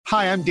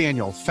Hi, I'm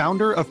Daniel,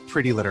 founder of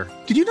Pretty Litter.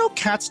 Did you know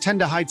cats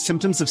tend to hide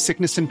symptoms of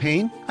sickness and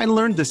pain? I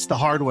learned this the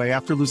hard way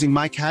after losing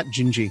my cat,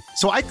 Gingy.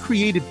 So I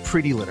created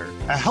Pretty Litter,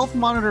 a health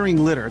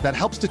monitoring litter that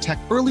helps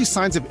detect early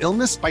signs of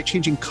illness by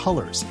changing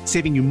colors,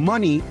 saving you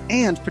money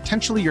and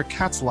potentially your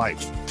cat's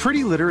life.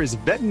 Pretty Litter is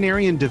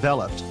veterinarian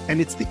developed, and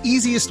it's the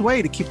easiest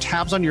way to keep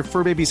tabs on your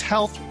fur baby's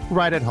health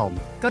right at home.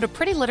 Go to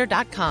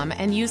prettylitter.com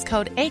and use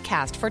code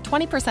ACAST for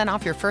 20%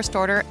 off your first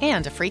order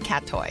and a free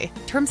cat toy.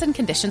 Terms and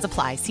conditions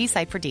apply. See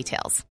site for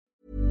details.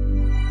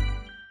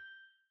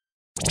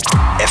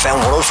 FM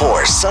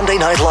 104 Sunday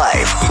Night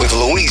Live with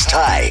Louise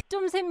Ty.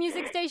 Dumb's Hit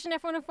Music Station,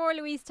 F104,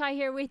 Louise Ty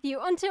here with you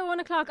until 1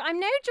 o'clock. I'm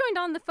now joined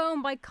on the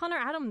phone by Conor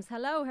Adams.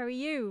 Hello, how are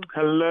you?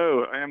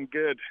 Hello, I am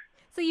good.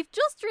 So you've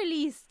just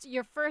released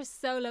your first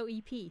solo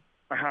EP.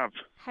 I have.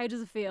 How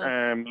does it feel?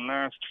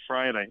 Last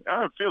Friday.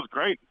 Oh, it feels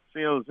great.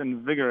 Feels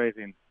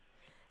invigorating.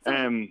 So,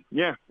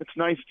 yeah, it's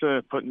nice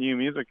to put new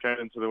music out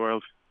into the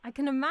world. I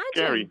can imagine.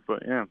 Scary,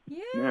 but yeah.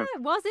 Yeah.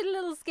 Was it a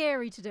little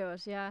scary to do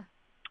it? Yeah.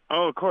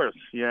 Oh, of course.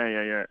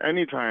 Yeah.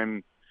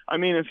 Anytime. I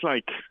mean, it's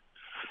like,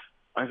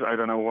 I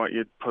don't know what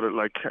you'd put it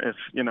like. If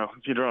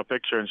you draw a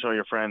picture and show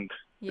your friend,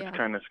 it's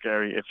kind of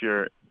scary. If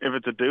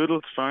it's a doodle,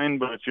 it's fine.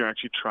 But if you're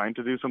actually trying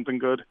to do something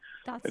good,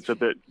 it's a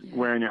bit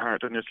wearing your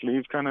heart on your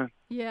sleeve, kind of.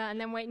 Yeah, and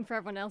then waiting for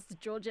everyone else to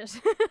judge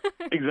it.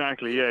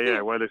 Exactly.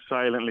 Yeah. While they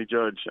silently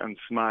judge and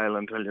smile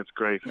and tell you it's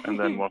great, and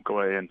then walk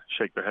away and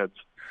shake their heads.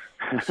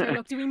 Sure,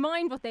 look, do we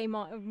mind what they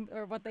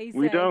or what they say?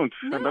 We don't,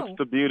 no. And that's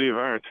the beauty of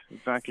art.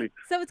 Exactly.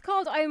 So it's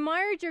called I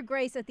Admired Your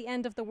Grace at the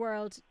End of the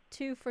World,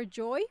 2 for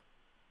Joy.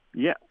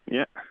 Yeah.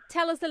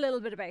 Tell us a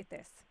little bit about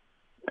this.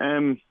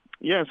 So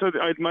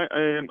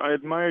I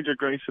Admired Your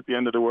Grace at the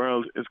End of the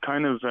World is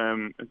kind of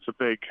it's a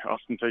big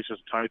ostentatious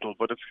title,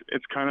 but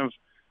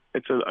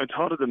I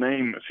thought of the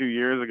name a few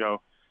years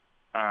ago,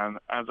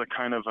 as a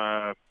kind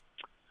of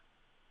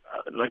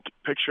like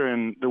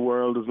picturing the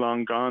world is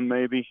long gone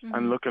maybe,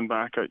 and looking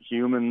back at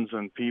humans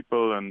and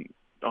people and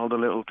all the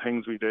little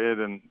things we did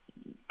and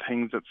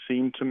things that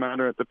seemed to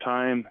matter at the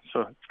time. So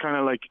it's kind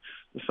of like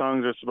the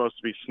songs are supposed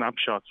to be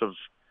snapshots of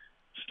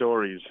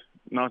stories,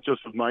 not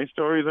just of my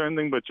stories or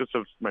anything, but just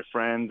of my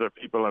friends or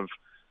people I've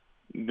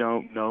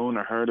known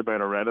or heard about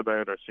or read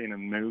about or seen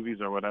in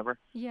movies or whatever.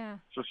 Yeah.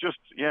 So it's just,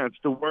 it's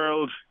the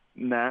world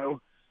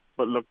now,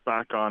 but look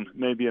back on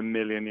maybe a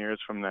million years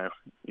from now,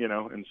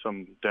 in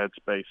some dead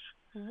space.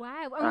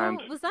 Wow.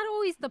 And was that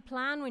always the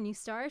plan when you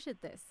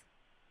started this?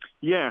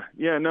 Yeah,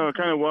 no, it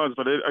kind of was,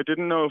 but I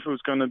didn't know if it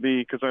was going to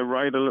be, because I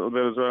write a little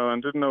bit as well,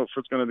 and didn't know if it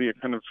was going to be a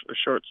kind of a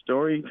short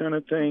story kind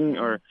of thing,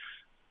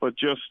 but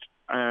just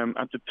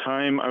at the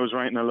time I was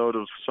writing a load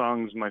of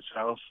songs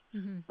myself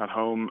at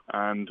home,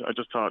 and I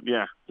just thought,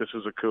 this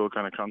was a cool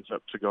kind of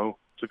concept to go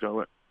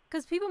with.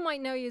 Because people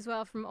might know you as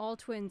well from All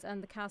Twins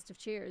and the cast of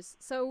Cheers.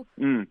 So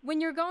when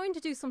you're going to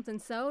do something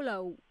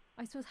solo,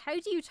 I suppose, how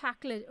do you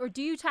tackle it, or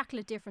do you tackle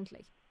it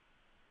differently?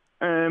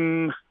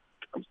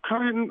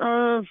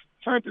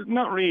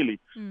 Not really.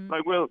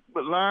 Like, well,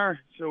 with Lar,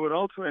 so with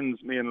All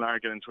Twins, me and Lar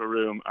get into a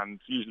room and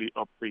it's usually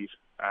upbeat,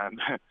 and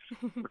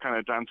we're kind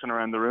of dancing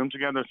around the room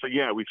together. So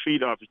we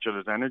feed off each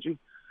other's energy.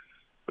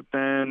 But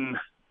then,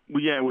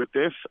 with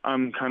this,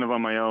 I'm kind of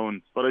on my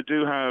own. But I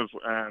do have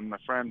my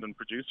friend and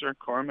producer,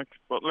 Cormac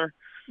Butler.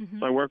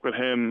 So I work with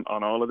him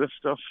on all of this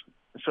stuff.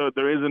 So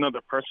there is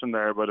another person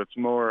there, but it's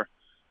more,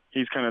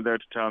 he's kind of there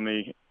to tell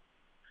me,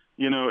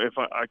 if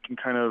I can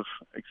kind of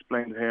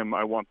explain to him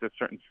I want this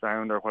certain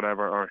sound or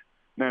whatever, or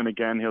now and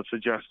again he'll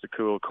suggest a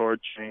cool chord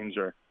change,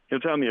 or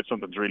he'll tell me if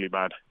something's really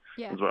bad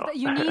as well.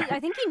 I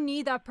think you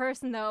need that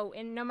person though,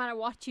 in no matter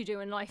what you do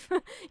in life.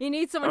 You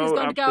need someone who's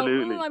going to go,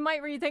 I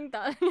might rethink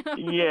that.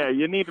 Yeah,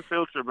 you need a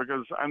filter,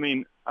 because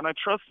and I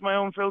trust my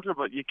own filter,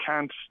 but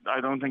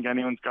I don't think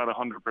anyone's got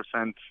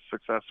 100%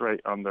 success rate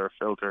on their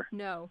filter.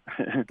 No,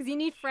 because you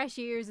need fresh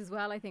ears as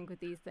well, I think, with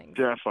these things.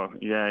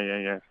 Definitely,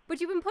 yeah.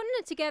 But you've been putting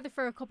it together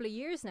for a couple of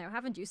years now,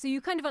 haven't you? So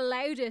you kind of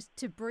allowed it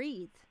to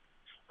breathe.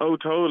 Oh,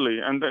 totally.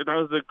 And that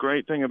was the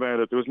great thing about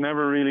it. There was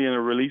never really a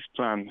release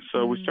plan.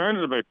 So we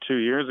started about 2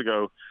 years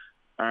ago.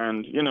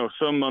 And,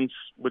 some months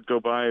would go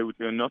by, we'd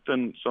do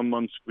nothing. Some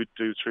months we'd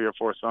do 3 or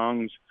 4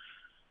 songs.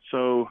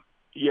 So,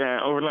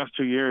 over the last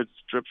 2 years,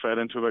 drip fed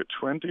into about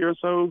 20 or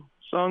so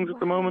songs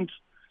at the moment.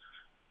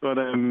 But,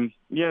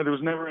 there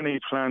was never any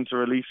plan to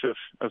release it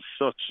as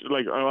such.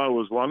 Like, I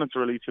always wanted to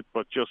release it,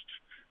 but just,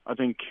 I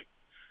think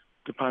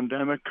the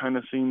pandemic kind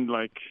of seemed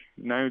like,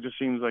 now just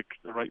seems like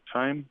the right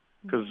time.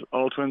 Because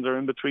All Twins are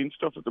in between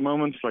stuff at the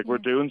moment. Like, we're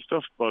doing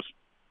stuff, but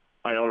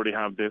I already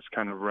have this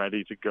kind of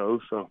ready to go.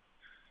 So.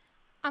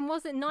 And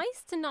was it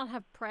nice to not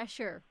have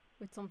pressure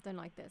with something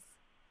like this?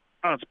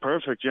 Oh, it's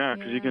perfect,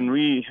 because you can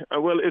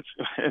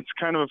it's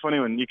kind of a funny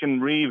one. You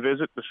can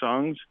revisit the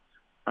songs,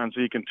 and so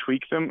you can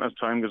tweak them as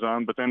time goes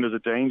on, but then there's a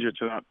danger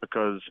to that,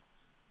 because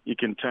you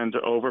can tend to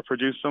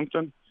overproduce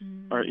something.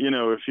 Or,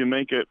 if you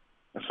make it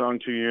a song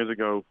 2 years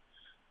ago,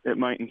 it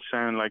mightn't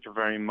sound like a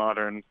very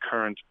modern,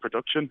 current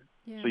production.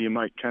 So you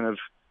might kind of,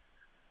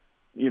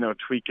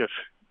 tweak it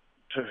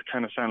to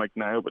kind of sound like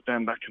now, but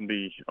then that can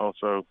be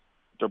also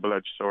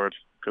double-edged sword.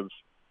 because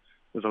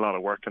there's a lot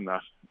of work in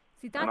that.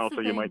 See, that's and also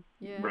the thing. you might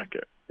Yeah. wreck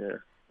it. Yeah.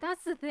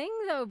 That's the thing,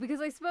 though,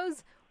 because I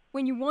suppose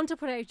when you want to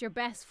put out your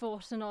best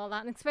foot and all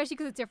that, and especially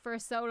because it's your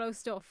first solo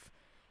stuff,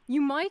 you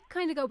might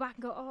kind of go back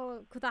and go,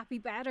 oh, could that be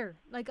better?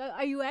 Like,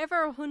 are you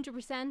ever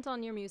 100%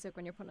 on your music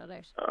when you're putting it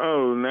out?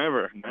 Oh,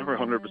 never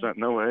 100%,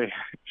 no way.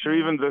 Sure,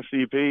 even this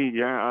EP,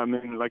 yeah, I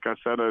mean, like I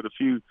said, I had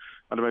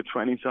about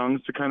 20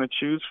 songs to kind of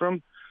choose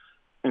from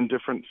in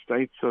different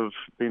states of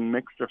being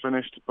mixed or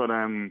finished, but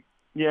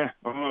yeah,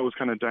 I'm always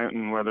kind of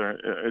doubting whether,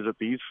 is it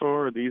these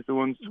four, are these the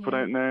ones to put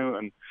out now,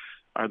 and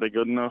are they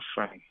good enough?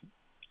 And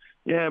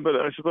yeah, but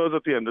I suppose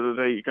at the end of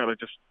the day, you gotta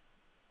just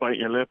bite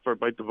your lip or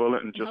bite the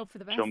bullet and just hope for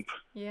the best. jump.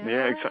 Yeah,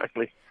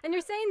 exactly. And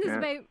you're saying this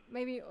about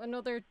maybe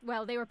another,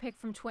 well, they were picked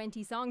from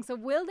 20 songs, so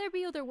will there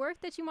be other work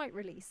that you might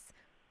release?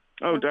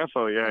 Oh,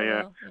 definitely,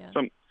 yeah.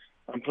 So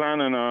I'm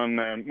planning on,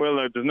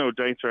 there's no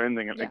dates or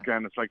anything.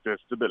 Again, it's like this,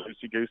 it's a bit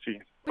loosey-goosey.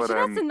 But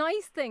that's a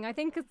nice thing. I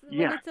think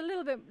when it's a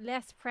little bit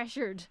less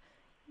pressured,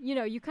 you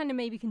know, you kind of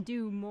maybe can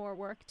do more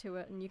work to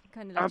it and you can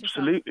kind of let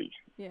absolutely.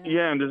 yourself...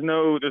 Yeah, and there's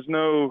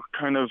no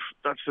kind of,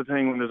 that's the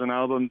thing when there's an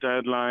album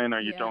deadline or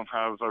you don't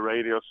have a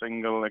radio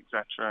single,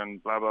 etc.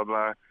 and blah, blah,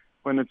 blah.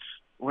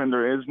 When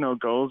there is no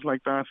goals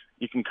like that,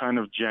 you can kind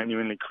of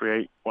genuinely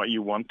create what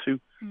you want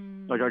to.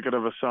 Like I could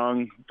have a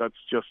song that's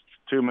just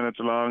 2 minutes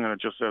long and it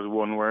just says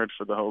one word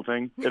for the whole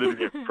thing. It'd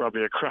be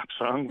probably a crap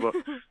song, but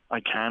I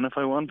can if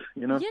I want,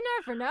 you know? You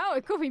never know.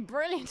 It could be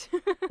brilliant.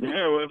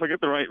 Yeah, well, if I get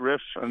the right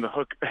riff and the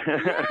hook.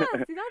 Yeah,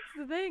 see, that's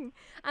the thing.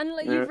 And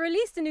you've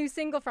released a new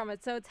single from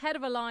it, so it's Head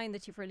of a Line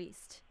that you've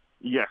released.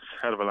 Yes,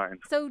 Head of a Line.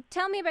 So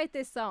tell me about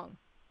this song.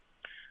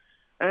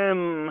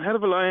 Head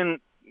of a Line,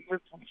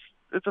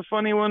 it's a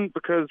funny one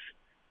because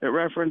it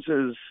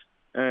references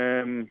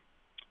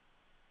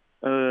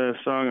a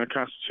song, a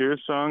Cast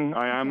Cheers song,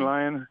 I Am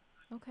Lion.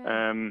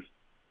 Okay.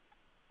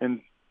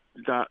 In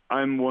that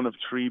I'm one of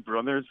three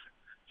brothers.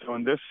 So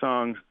in this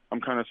song,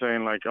 I'm kind of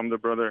saying like I'm the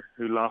brother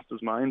who lost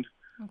his mind.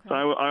 Okay. So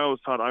I always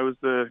thought I was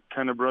the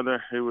kind of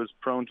brother who was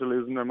prone to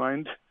losing their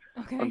mind.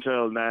 Okay.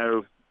 Until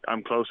now,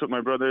 I'm close with my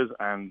brothers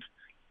and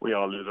we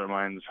all lose our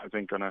minds, I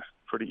think, on a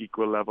pretty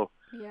equal level.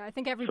 Yeah, I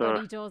think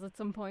everybody does at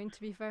some point,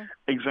 to be fair.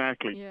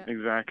 Exactly.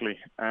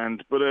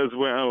 But as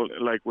well,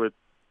 like with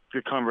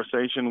the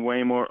conversation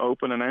way more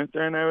open and out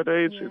there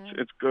nowadays,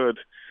 it's good.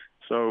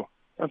 So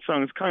that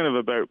song is kind of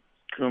about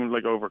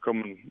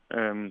overcoming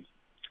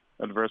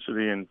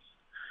adversity and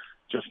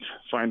just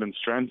finding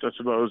strength, I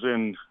suppose,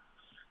 in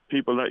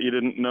people that you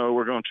didn't know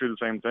were going through the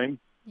same thing.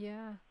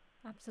 Yeah,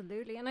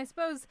 absolutely. And I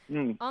suppose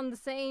on the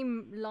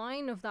same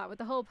line of that, with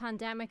the whole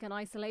pandemic and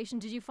isolation,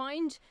 did you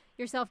find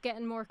yourself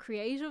getting more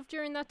creative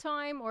during that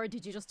time, or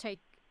did you just take,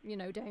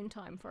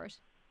 downtime for it?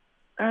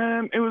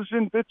 It was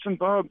in bits and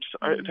bobs.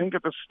 I think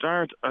at the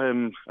start,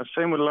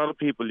 same with a lot of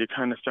people, you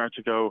kind of start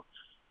to go,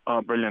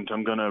 oh, brilliant,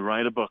 I'm going to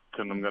write a book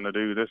and I'm going to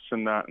do this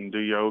and that and do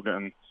yoga.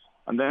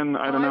 And then,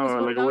 I don't know,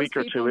 like a week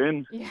or two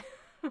in.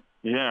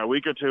 Yeah, a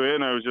week or two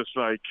in, I was just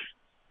like,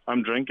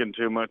 I'm drinking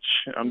too much.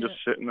 I'm just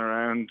sitting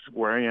around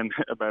worrying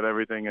about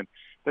everything. And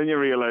then you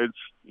realize,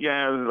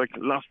 like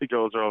lofty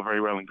goals are all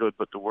very well and good,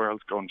 but the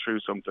world's going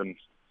through something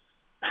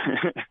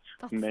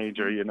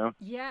major,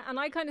 Yeah, and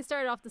I kind of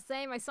started off the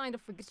same. I signed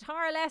up for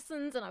guitar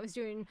lessons and I was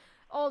doing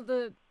all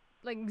the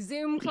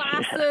Zoom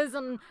classes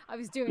and I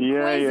was doing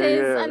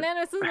quizzes and then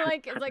it's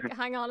like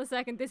hang on a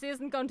second, this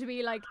isn't going to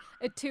be like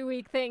a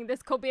 2-week thing,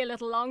 this could be a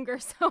little longer.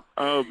 So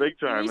big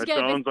time, it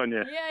dawns on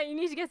you. Yeah, you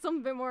need to get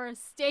something a bit more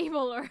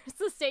stable or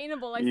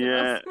sustainable, I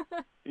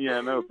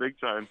suppose. No, big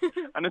time.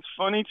 And it's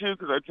funny too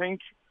because I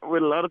think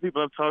with a lot of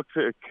people I've talked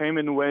to, it came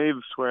in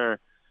waves where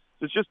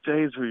there's just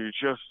days where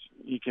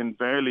you can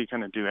barely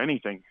kind of do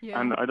anything.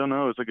 And I don't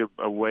know, it's like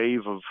a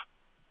wave of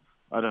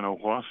I don't know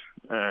what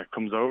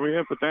comes over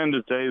you, but then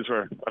there's days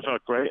where I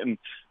felt great, and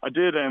I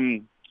did.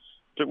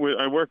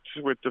 I worked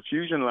with the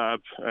Fusion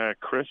Lab,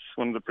 Chris,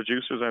 one of the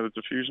producers out of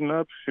the Fusion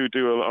Lab, who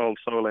do all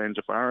Soleil and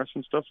Jafaris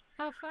and stuff.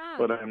 How fun!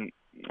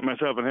 But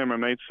myself and him are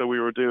mates, so we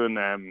were doing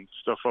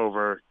stuff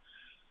over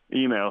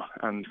email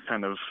and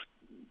kind of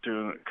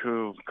doing a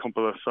cool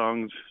couple of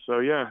songs. So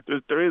yeah,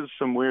 there is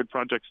some weird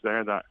projects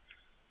there that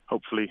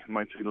hopefully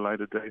might see the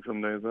light of day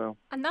someday as well.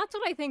 And that's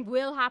what I think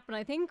will happen.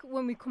 I think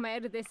when we come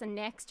out of this and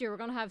next year, we're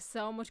going to have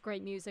so much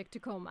great music to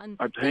come. And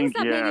I think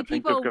there's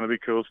going to be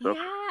cool stuff.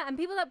 Yeah, and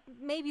people that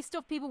maybe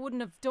stuff people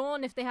wouldn't have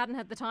done if they hadn't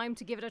had the time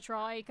to give it a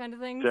try, kind of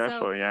thing.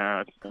 Definitely,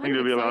 I think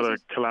there'll be a lot of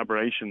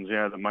collaborations,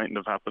 that mightn't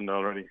have happened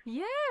already.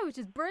 Yeah, which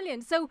is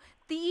brilliant. So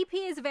the EP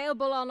is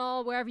available on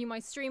all wherever you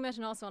might stream it,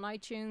 and also on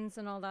iTunes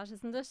and all that,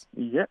 isn't it?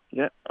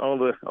 Yeah, all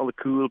the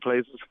cool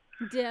places.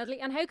 Deadly.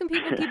 And how can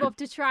people keep up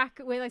to track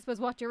with, I suppose,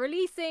 what you're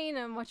releasing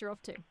and what you're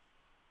up to?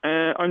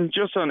 I'm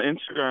just on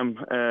Instagram,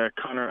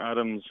 Connor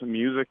Adams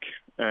Music,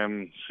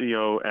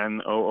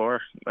 CONOR,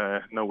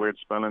 no weird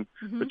spelling.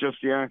 But just,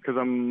 because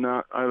I'm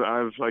not,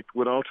 I've like,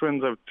 with All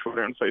Twins, I have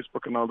Twitter and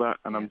Facebook and all that,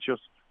 and I'm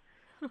just,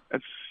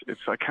 it's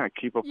I can't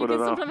keep up with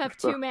it all. You can sometimes have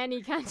too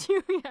many, can't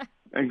you? Yeah.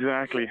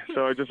 Exactly.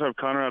 So I just have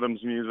Connor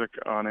Adams Music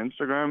on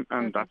Instagram,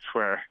 and that's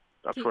where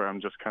I'm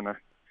just kind of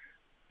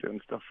doing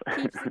stuff.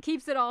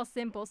 Keeps it all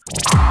simple.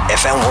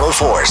 FM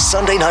 104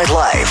 Sunday Night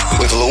Live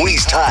with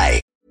Louise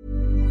Ty.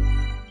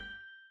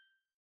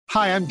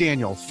 Hi, I'm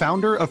Daniel,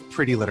 founder of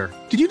Pretty Litter.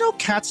 Did you know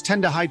cats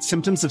tend to hide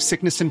symptoms of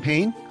sickness and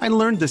pain? I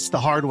learned this the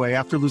hard way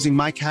after losing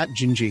my cat,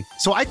 Gingy.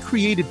 So I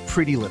created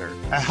Pretty Litter,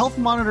 a health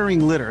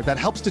monitoring litter that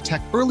helps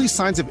detect early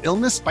signs of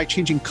illness by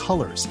changing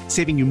colors,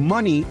 saving you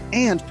money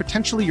and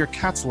potentially your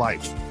cat's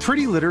life.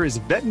 Pretty Litter is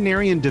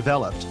veterinarian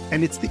developed,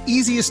 and it's the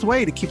easiest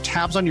way to keep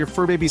tabs on your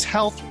fur baby's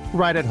health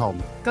right at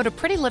home. Go to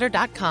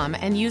prettylitter.com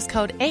and use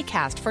code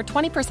ACAST for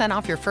 20%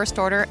 off your first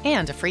order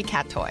and a free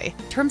cat toy.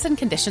 Terms and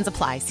conditions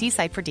apply. See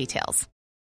site for details.